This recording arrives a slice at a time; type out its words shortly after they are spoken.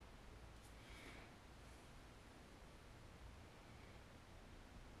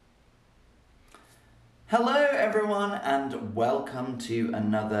Hello everyone and welcome to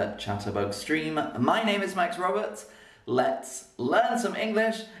another Chatterbug stream. My name is Max Roberts. Let's learn some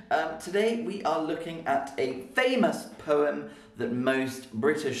English. Today we are looking at a famous poem that most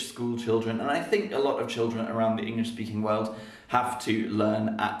British school children, and I think a lot of children around the English-speaking world, have to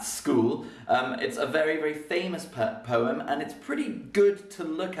learn at school. It's a very, very famous poem, and it's pretty good to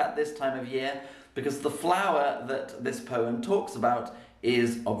look at this time of year because the flower that this poem talks about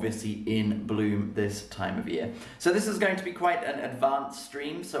is obviously in bloom this time of year. So this is going to be quite an advanced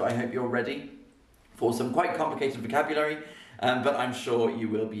stream, so I hope you're ready for some quite complicated vocabulary, but I'm sure you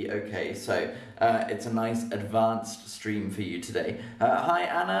will be okay. So it's a nice advanced stream for you today. Hi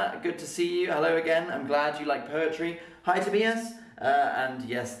Anna, good to see you. Hello again, I'm glad you like poetry. Hi Tobias, and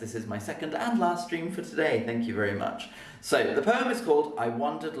yes, this is my second and last stream for today. Thank you very much. So the poem is called I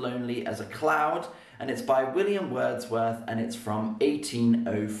Wandered Lonely as a Cloud, and it's by William Wordsworth, and it's from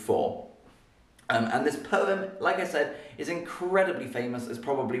 1804. And this poem, like I said, is incredibly famous. It's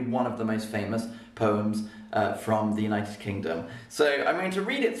probably one of the most famous poems from the United Kingdom. So I'm going to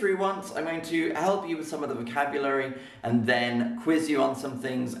read it through once, I'm going to help you with some of the vocabulary, and then quiz you on some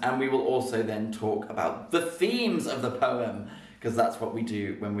things, and we will also then talk about the themes of the poem, because that's what we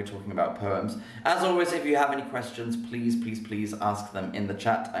do when we're talking about poems. As always, if you have any questions, please ask them in the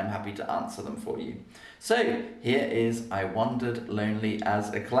chat. I'm happy to answer them for you. So, here is I Wandered Lonely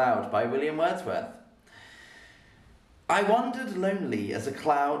as a Cloud by William Wordsworth. I wandered lonely as a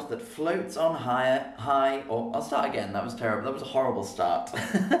cloud that floats on high, or I'll start again, that was terrible, that was a horrible start.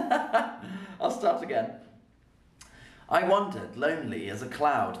 I'll start again. I wandered lonely as a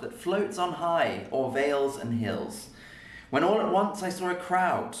cloud that floats on high o'er vales and hills, when all at once I saw a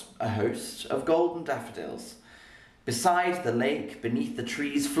crowd, a host of golden daffodils, beside the lake, beneath the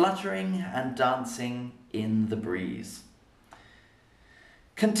trees, fluttering and dancing in the breeze.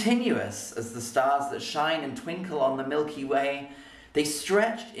 Continuous as the stars that shine and twinkle on the Milky Way, they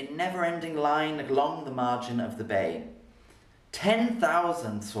stretched in never-ending line along the margin of the bay.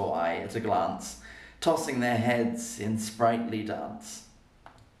 10,000 saw I at a glance, tossing their heads in sprightly dance.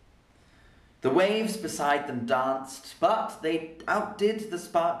 The waves beside them danced, but they outdid the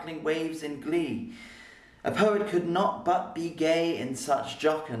sparkling waves in glee. A poet could not but be gay in such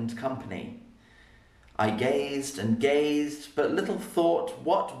jocund company. I gazed and gazed, but little thought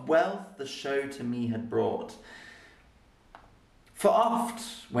what wealth the show to me had brought. For oft,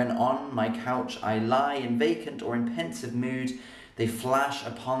 when on my couch I lie in vacant or in pensive mood, they flash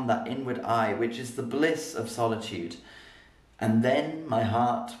upon that inward eye, which is the bliss of solitude. And then my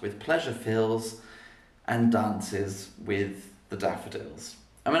heart with pleasure fills and dances with the daffodils.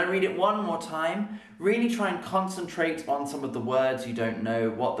 I'm going to read it one more time. Really try and concentrate on some of the words you don't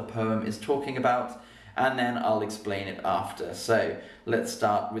know what the poem is talking about, and then I'll explain it after. So let's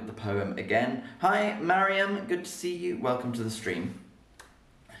start with the poem again. Hi Mariam, good to see you. Welcome to the stream.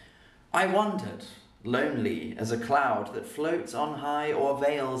 I wandered lonely as a cloud that floats on high o'er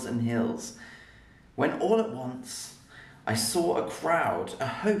vales and hills, when all at once I saw a crowd, a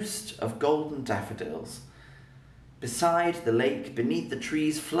host of golden daffodils, beside the lake, beneath the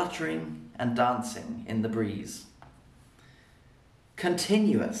trees, fluttering and dancing in the breeze.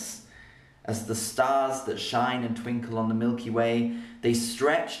 Continuous as the stars that shine and twinkle on the Milky Way, they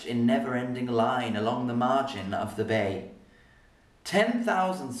stretched in never-ending line along the margin of the bay.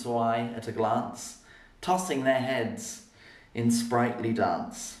 10,000 saw I at a glance, tossing their heads in sprightly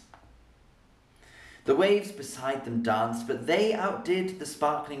dance. The waves beside them danced, but they outdid the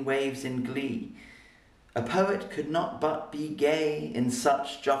sparkling waves in glee. A poet could not but be gay in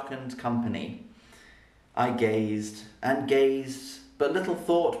such jocund company. I gazed and gazed, but little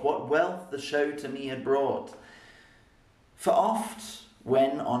thought what wealth the show to me had brought. For oft,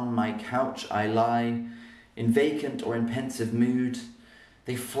 when on my couch I lie, in vacant or in pensive mood,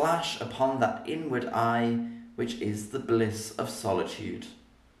 they flash upon that inward eye, which is the bliss of solitude.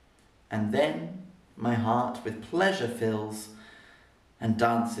 And then my heart with pleasure fills and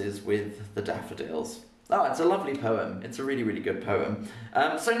dances with the daffodils. Oh, it's a lovely poem. It's a really, really good poem.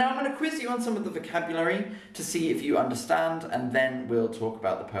 So now I'm going to quiz you on some of the vocabulary to see if you understand, and then we'll talk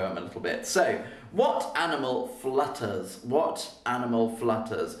about the poem a little bit. So, what animal flutters? What animal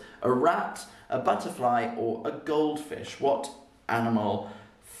flutters? A rat, a butterfly, or a goldfish? What animal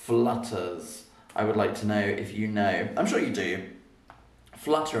flutters? I would like to know if you know. I'm sure you do.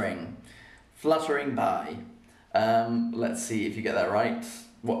 Fluttering. Fluttering by. Let's see if you get that right.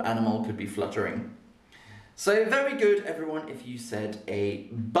 What animal could be fluttering? So very good, everyone, if you said a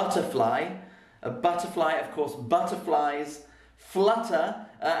butterfly. A butterfly, of course, butterflies flutter.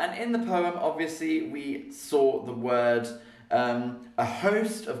 And in the poem, obviously, we saw the word A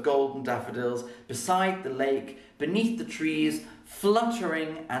host of golden daffodils beside the lake, beneath the trees,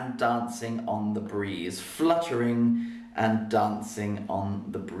 fluttering and dancing on the breeze. Fluttering and dancing on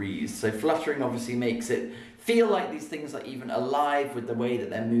the breeze. So fluttering obviously makes it feel like these things are even alive with the way that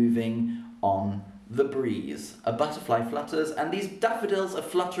they're moving on the breeze. A butterfly flutters, and these daffodils are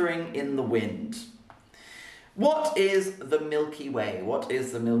fluttering in the wind. What is the Milky Way? What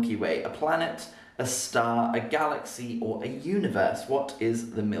is the Milky Way? A planet, a star, a galaxy, or a universe? What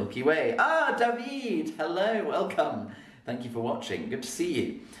is the Milky Way? Ah, David! Hello, welcome. Thank you for watching. Good to see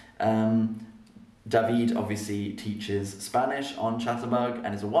you. David obviously teaches Spanish on Chatterbug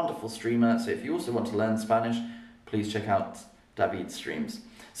and is a wonderful streamer, so if you also want to learn Spanish, please check out David's streams.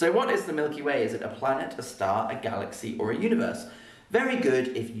 So what is the Milky Way? Is it a planet, a star, a galaxy, or a universe? Very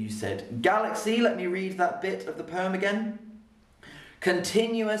good if you said galaxy. Let me read that bit of the poem again.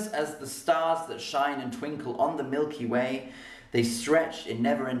 Continuous as the stars that shine and twinkle on the Milky Way, they stretch in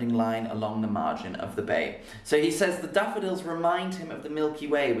never-ending line along the margin of the bay. So he says the daffodils remind him of the Milky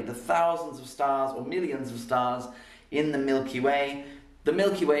Way with the thousands of stars or millions of stars in the Milky Way. The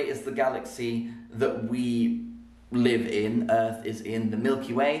Milky Way is the galaxy that we live in. Earth is in the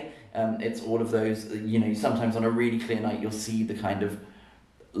Milky Way. It's all of those, you know, sometimes on a really clear night you'll see the kind of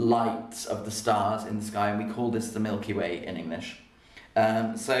lights of the stars in the sky, and we call this the Milky Way in English.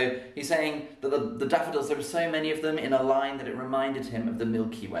 So he's saying that the daffodils, there were so many of them in a line that it reminded him of the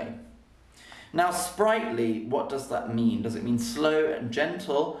Milky Way. Now, sprightly, what does that mean? Does it mean slow and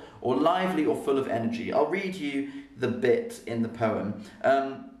gentle, or lively or full of energy? I'll read you the bit in the poem.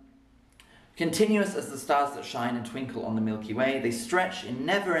 Continuous as the stars that shine and twinkle on the Milky Way, they stretch in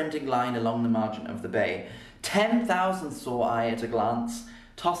never-ending line along the margin of the bay. 10,000 saw I at a glance,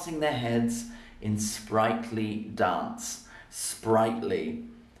 tossing their heads in sprightly dance. Sprightly.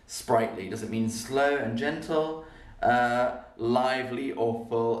 Sprightly. Does it mean slow and gentle? Lively or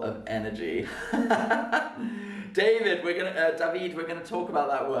full of energy? David, David, we're gonna talk about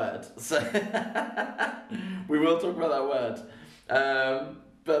that word. So we will talk about that word.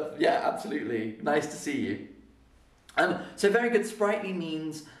 But yeah, absolutely. Nice to see you. So very good. Sprightly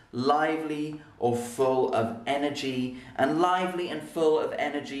means lively or full of energy, and lively and full of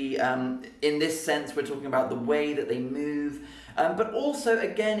energy, in this sense we're talking about the way that they move, but also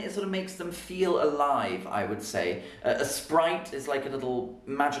again it sort of makes them feel alive, I would say. A sprite is like a little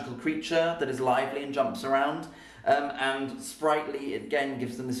magical creature that is lively and jumps around, and sprightly again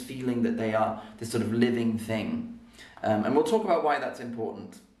gives them this feeling that they are this sort of living thing, and we'll talk about why that's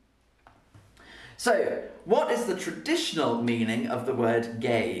important. So, what is the traditional meaning of the word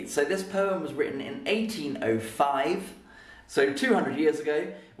gay? So this poem was written in 1805, so 200 years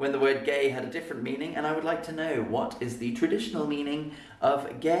ago, when the word gay had a different meaning, and I would like to know, what is the traditional meaning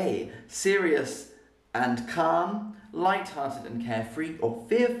of gay? Serious and calm, light-hearted and carefree, or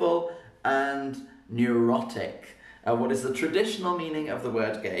fearful and neurotic? What is the traditional meaning of the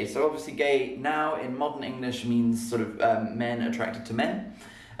word gay? So obviously gay now in modern English means sort of men attracted to men.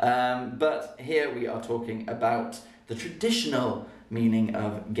 But here we are talking about the traditional meaning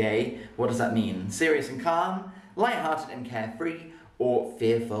of gay. What does that mean? Serious and calm, light-hearted and carefree, or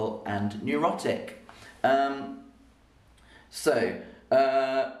fearful and neurotic?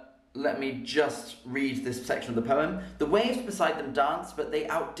 Let me just read this section of the poem. The waves beside them danced, but they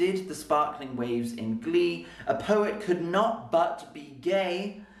outdid the sparkling waves in glee. A poet could not but be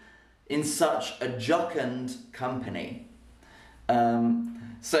gay in such a jocund company.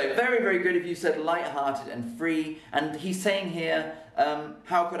 So very, very good if you said light-hearted and free. And he's saying here,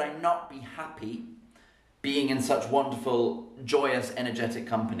 how could I not be happy being in such wonderful, joyous, energetic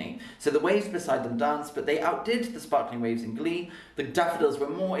company? So the waves beside them danced, but they outdid the sparkling waves in glee. The daffodils were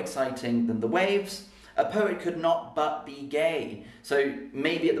more exciting than the waves. A poet could not but be gay. So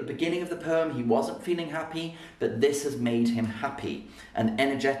maybe at the beginning of the poem he wasn't feeling happy, but this has made him happy and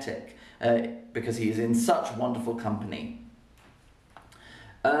energetic because he is in such wonderful company.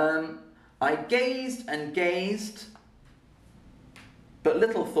 I gazed and gazed, but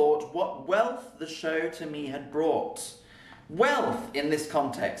little thought what wealth the show to me had brought. Wealth in this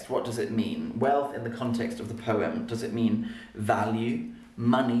context, what does it mean? Wealth in the context of the poem, does it mean value,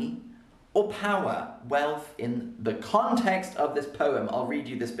 money, or power? Wealth in the context of this poem. I'll read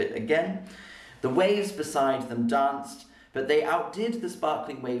you this bit again. The waves beside them danced, but they outdid the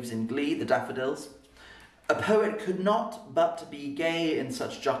sparkling waves in glee, the daffodils. A poet could not but be gay in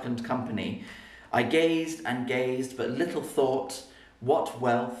such jocund company. I gazed and gazed, but little thought what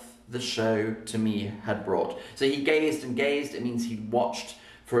wealth the show to me had brought. So he gazed and gazed, it means he watched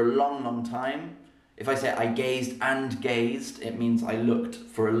for a long, long time. If I say I gazed and gazed, it means I looked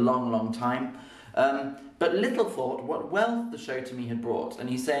for a long, long time. But little thought what wealth the show to me had brought. And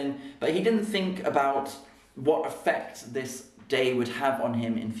he's saying, but he didn't think about what effect this day would have on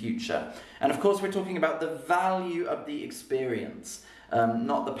him in future. And of course we're talking about the value of the experience,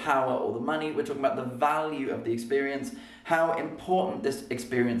 not the power or the money. We're talking about the value of the experience, how important this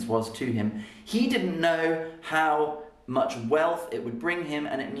experience was to him. He didn't know how much wealth it would bring him,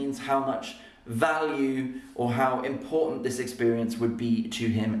 and it means how much value or how important this experience would be to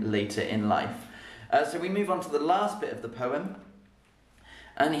him later in life. So we move on to the last bit of the poem,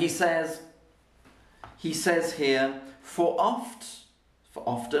 and he says here, for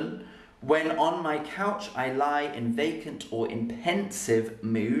often, when on my couch I lie in vacant or in pensive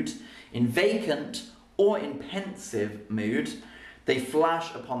mood, they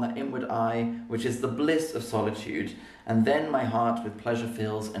flash upon that inward eye, which is the bliss of solitude, and then my heart with pleasure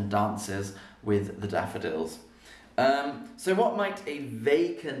fills and dances with the daffodils. So what might a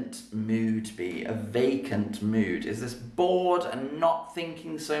vacant mood be? A vacant mood. Is this bored and not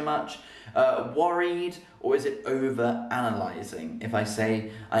thinking so much? Worried? Or is it over-analysing? If I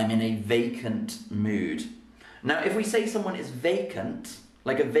say I'm in a vacant mood. Now, if we say someone is vacant,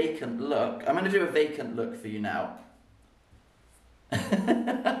 like a vacant look, I'm going to do a vacant look for you now.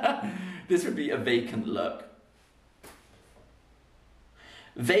 This would be a vacant look.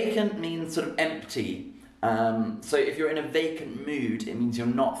 Vacant means sort of empty. So if you're in a vacant mood, it means you're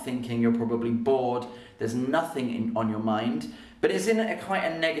not thinking, you're probably bored, there's nothing on your mind, but it's in quite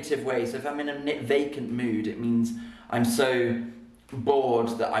a negative way. So if I'm in a vacant mood, it means I'm so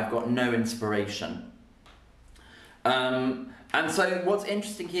bored that I've got no inspiration. And so what's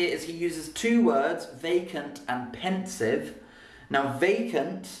interesting here is he uses two words, vacant and pensive. Now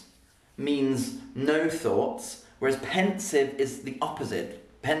vacant means no thoughts, whereas pensive is the opposite.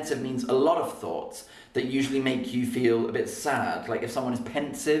 Pensive means a lot of thoughts that usually make you feel a bit sad. Like if someone is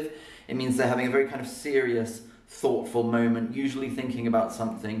pensive, it means they're having a very kind of serious, thoughtful moment, usually thinking about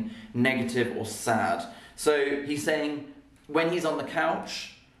something negative or sad. So he's saying when he's on the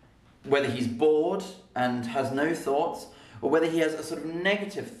couch, whether he's bored and has no thoughts, or whether he has a sort of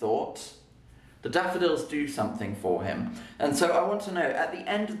negative thought, the daffodils do something for him. And so I want to know, at the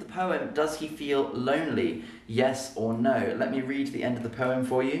end of the poem, does he feel lonely? Yes or no? Let me read the end of the poem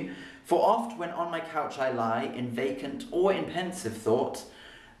for you. For oft when on my couch I lie, in vacant or in pensive thought,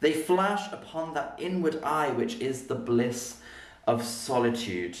 they flash upon that inward eye which is the bliss of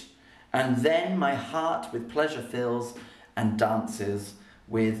solitude. And then my heart with pleasure fills and dances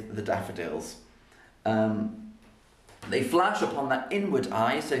with the daffodils. They flash upon that inward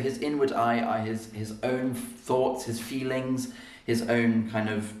eye, so his inward eye are his own thoughts, his feelings, his own kind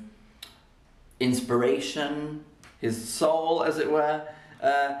of inspiration, his soul, as it were.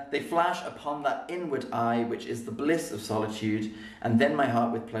 They flash upon that inward eye, which is the bliss of solitude, and then my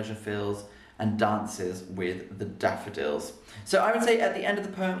heart with pleasure fills and dances with the daffodils. So I would say at the end of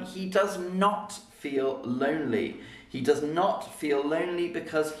the poem, he does not feel lonely. He does not feel lonely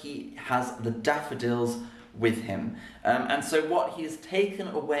because he has the daffodils with him. And so what he has taken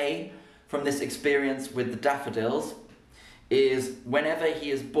away from this experience with the daffodils is whenever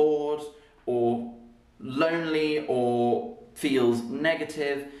he is bored or lonely or feels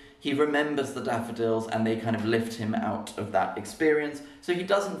negative, he remembers the daffodils and they kind of lift him out of that experience. So he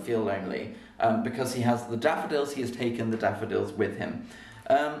doesn't feel lonely because he has the daffodils, he has taken the daffodils with him.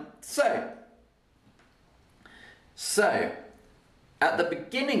 So at the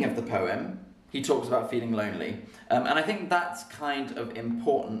beginning of the poem, he talks about feeling lonely. And I think that's kind of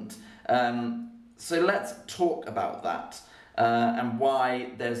important. So let's talk about that and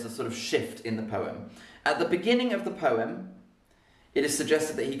why there's a sort of shift in the poem. At the beginning of the poem, it is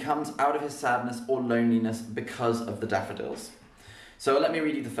suggested that he comes out of his sadness or loneliness because of the daffodils. So let me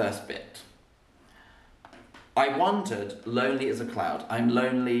read you the first bit. I wandered, lonely as a cloud. I'm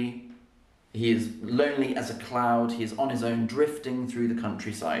lonely. He is lonely as a cloud. He is on his own, drifting through the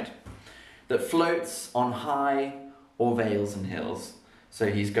countryside that floats on high or vales and hills. So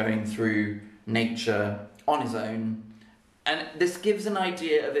he's going through nature on his own. And this gives an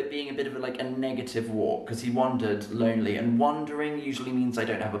idea of it being a bit of like a negative walk, because he wandered lonely, and wandering usually means I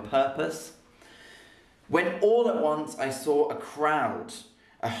don't have a purpose. When all at once I saw a crowd,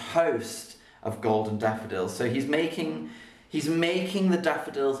 a host of golden daffodils. So he's making the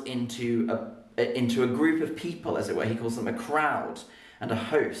daffodils into a group of people, as it were. He calls them a crowd and a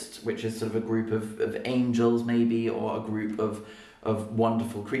host, which is sort of a group of angels maybe, or a group of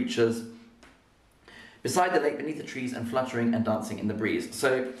wonderful creatures. Beside the lake, beneath the trees, and fluttering and dancing in the breeze.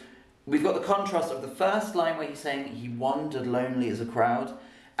 So we've got the contrast of the first line where he's saying he wandered lonely as a crowd,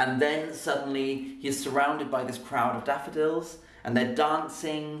 and then suddenly he is surrounded by this crowd of daffodils, and they're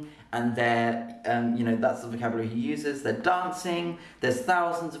dancing, and they're, you know, that's the vocabulary he uses. They're dancing, there's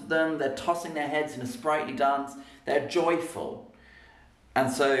thousands of them, they're tossing their heads in a sprightly dance, they're joyful.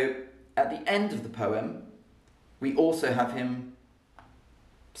 And so at the end of the poem, we also have him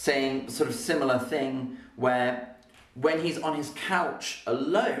saying a sort of similar thing, where when he's on his couch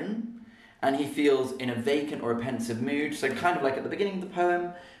alone and he feels in a vacant or a pensive mood, so kind of like at the beginning of the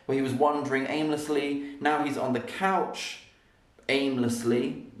poem where he was wandering aimlessly, now he's on the couch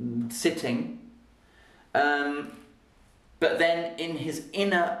aimlessly sitting, but then in his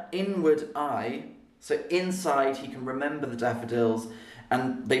inward eye, so inside he can remember the daffodils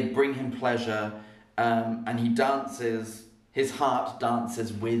and they bring him pleasure, and he dances, his heart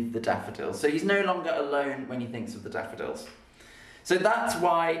dances with the daffodils. So he's no longer alone when he thinks of the daffodils. So that's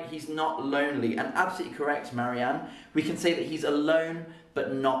why he's not lonely. And absolutely correct, Marianne. We can say that he's alone,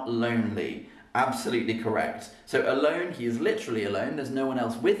 but not lonely. Absolutely correct. So alone, he is literally alone. There's no one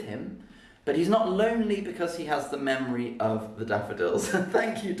else with him. But he's not lonely because he has the memory of the daffodils.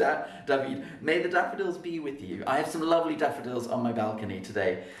 Thank you, David. May the daffodils be with you. I have some lovely daffodils on my balcony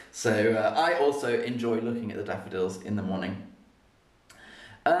today. So I also enjoy looking at the daffodils in the morning.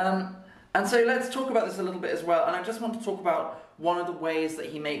 And so let's talk about this a little bit as well. And I just want to talk about one of the ways that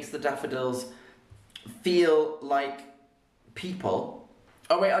he makes the daffodils feel like people.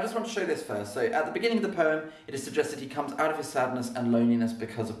 Oh wait, I just want to show this first. So at the beginning of the poem, it is suggested he comes out of his sadness and loneliness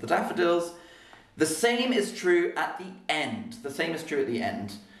because of the daffodils. The same is true at the end. The same is true at the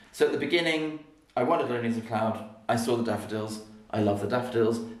end. So at the beginning, I wandered lonely as a cloud. I saw the daffodils. I love the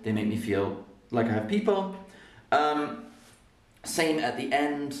daffodils. They make me feel like I have people. Same at the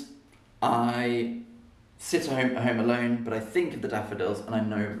end. I sit at home alone, but I think of the daffodils and I'm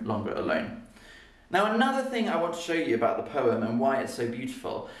no longer alone. Now, another thing I want to show you about the poem and why it's so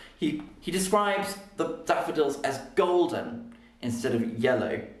beautiful, he describes the daffodils as golden instead of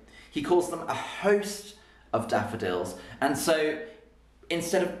yellow. He calls them a host of daffodils. And so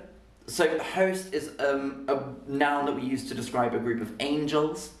host is a noun that we use to describe a group of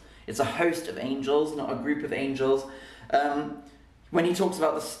angels. It's a host of angels, not a group of angels. When he talks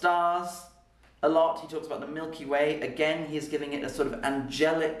about the stars a lot, he talks about the Milky Way. Again, he is giving it a sort of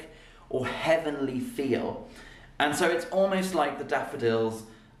angelic or heavenly feel. And so it's almost like the daffodils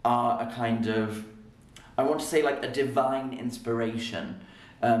are a kind of, I want to say like a divine inspiration.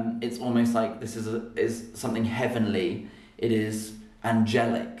 It's almost like this is something heavenly. It is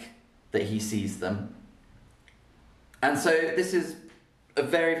angelic that he sees them. And so this is a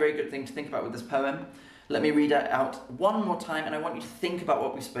very, very good thing to think about with this poem. Let me read it out one more time, and I want you to think about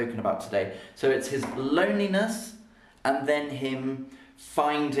what we've spoken about today. So it's his loneliness, and then him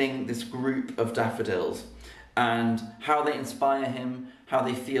finding this group of daffodils, and how they inspire him, how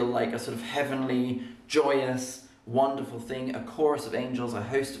they feel like a sort of heavenly, joyous, wonderful thing, a chorus of angels, a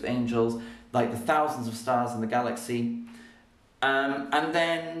host of angels, like the thousands of stars in the galaxy. And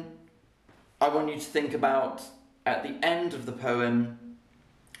then I want you to think about, at the end of the poem,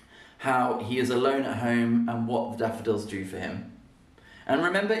 how he is alone at home and what the daffodils do for him. And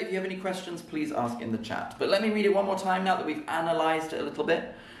remember, if you have any questions, please ask in the chat. But let me read it one more time now that we've analysed it a little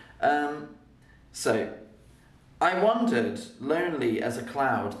bit. So, I wandered lonely as a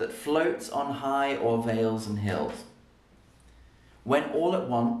cloud that floats on high o'er vales and hills, when all at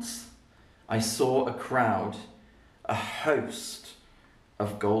once I saw a crowd, a host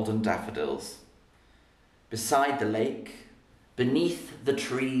of golden daffodils, beside the lake, beneath the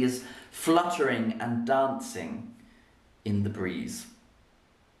trees, fluttering and dancing in the breeze.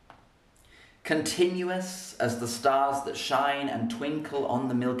 Continuous as the stars that shine and twinkle on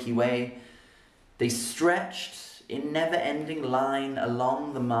the Milky Way, they stretched in never-ending line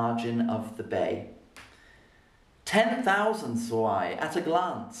along the margin of the bay. 10,000 saw I at a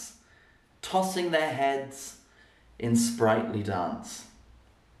glance, tossing their heads in sprightly dance.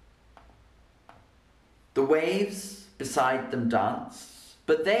 The waves beside them danced,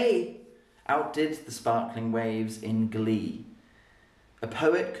 but they outdid the sparkling waves in glee. A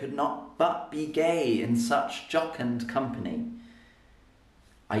poet could not but be gay in such jocund company.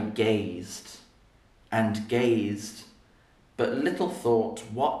 I gazed and gazed, but little thought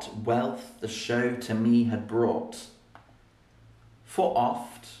what wealth the show to me had brought. For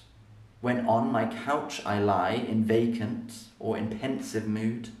oft, when on my couch I lie in vacant or in pensive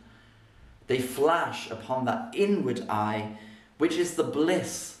mood, they flash upon that inward eye, which is the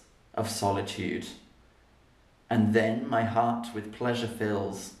bliss of solitude. And then my heart with pleasure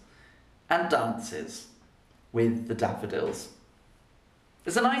fills and dances with the daffodils.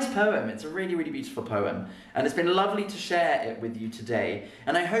 It's a nice poem. It's a really, really beautiful poem. And it's been lovely to share it with you today.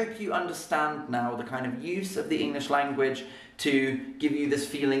 And I hope you understand now the kind of use of the English language to give you this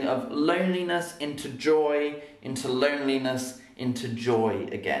feeling of loneliness into joy, into loneliness, into joy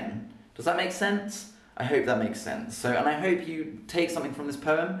again. Does that make sense? I hope that makes sense. So, and I hope you take something from this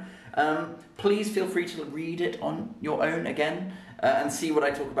poem. Please feel free to read it on your own again and see what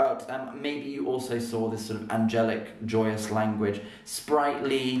I talk about. Maybe you also saw this sort of angelic, joyous language,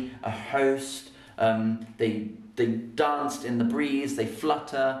 sprightly, a host. They danced in the breeze, they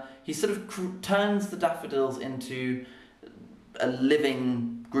flutter. He sort of turns the daffodils into a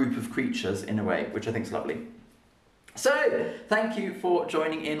living group of creatures in a way, which I think is lovely. So, thank you for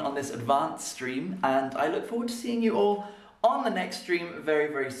joining in on this advanced stream, and I look forward to seeing you all on the next stream very,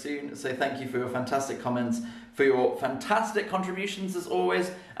 very soon. So thank you for your fantastic comments, for your fantastic contributions as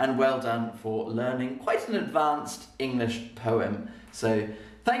always, and well done for learning quite an advanced English poem. So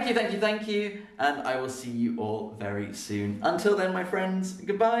thank you, thank you, thank you, and I will see you all very soon. Until then, my friends,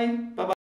 goodbye. Bye-bye.